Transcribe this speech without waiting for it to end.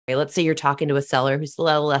Let's say you're talking to a seller who's a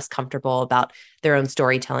little less comfortable about their own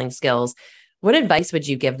storytelling skills. What advice would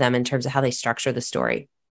you give them in terms of how they structure the story?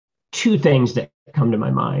 Two things that come to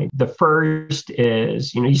my mind. The first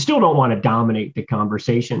is, you still don't want to dominate the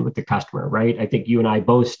conversation with the customer, right? I think you and I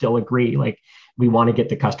both still agree, like we want to get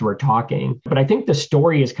the customer talking. But I think the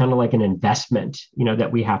story is kind of like an investment,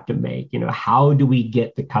 that we have to make. How do we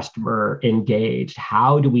get the customer engaged?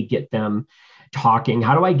 How do we get them talking?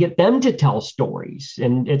 How do I get them to tell stories?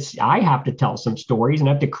 And I have to tell some stories and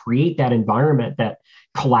I have to create that environment, that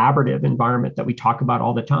collaborative environment that we talk about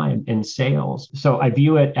all the time in sales. So I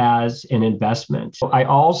view it as an investment. I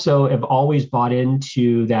also have always bought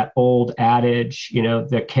into that old adage,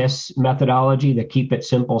 the KISS methodology, the keep it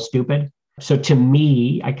simple, stupid. So to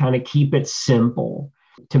me, I kind of keep it simple.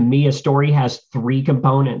 To me, a story has three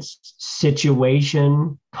components: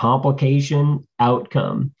 situation, complication,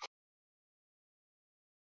 outcome.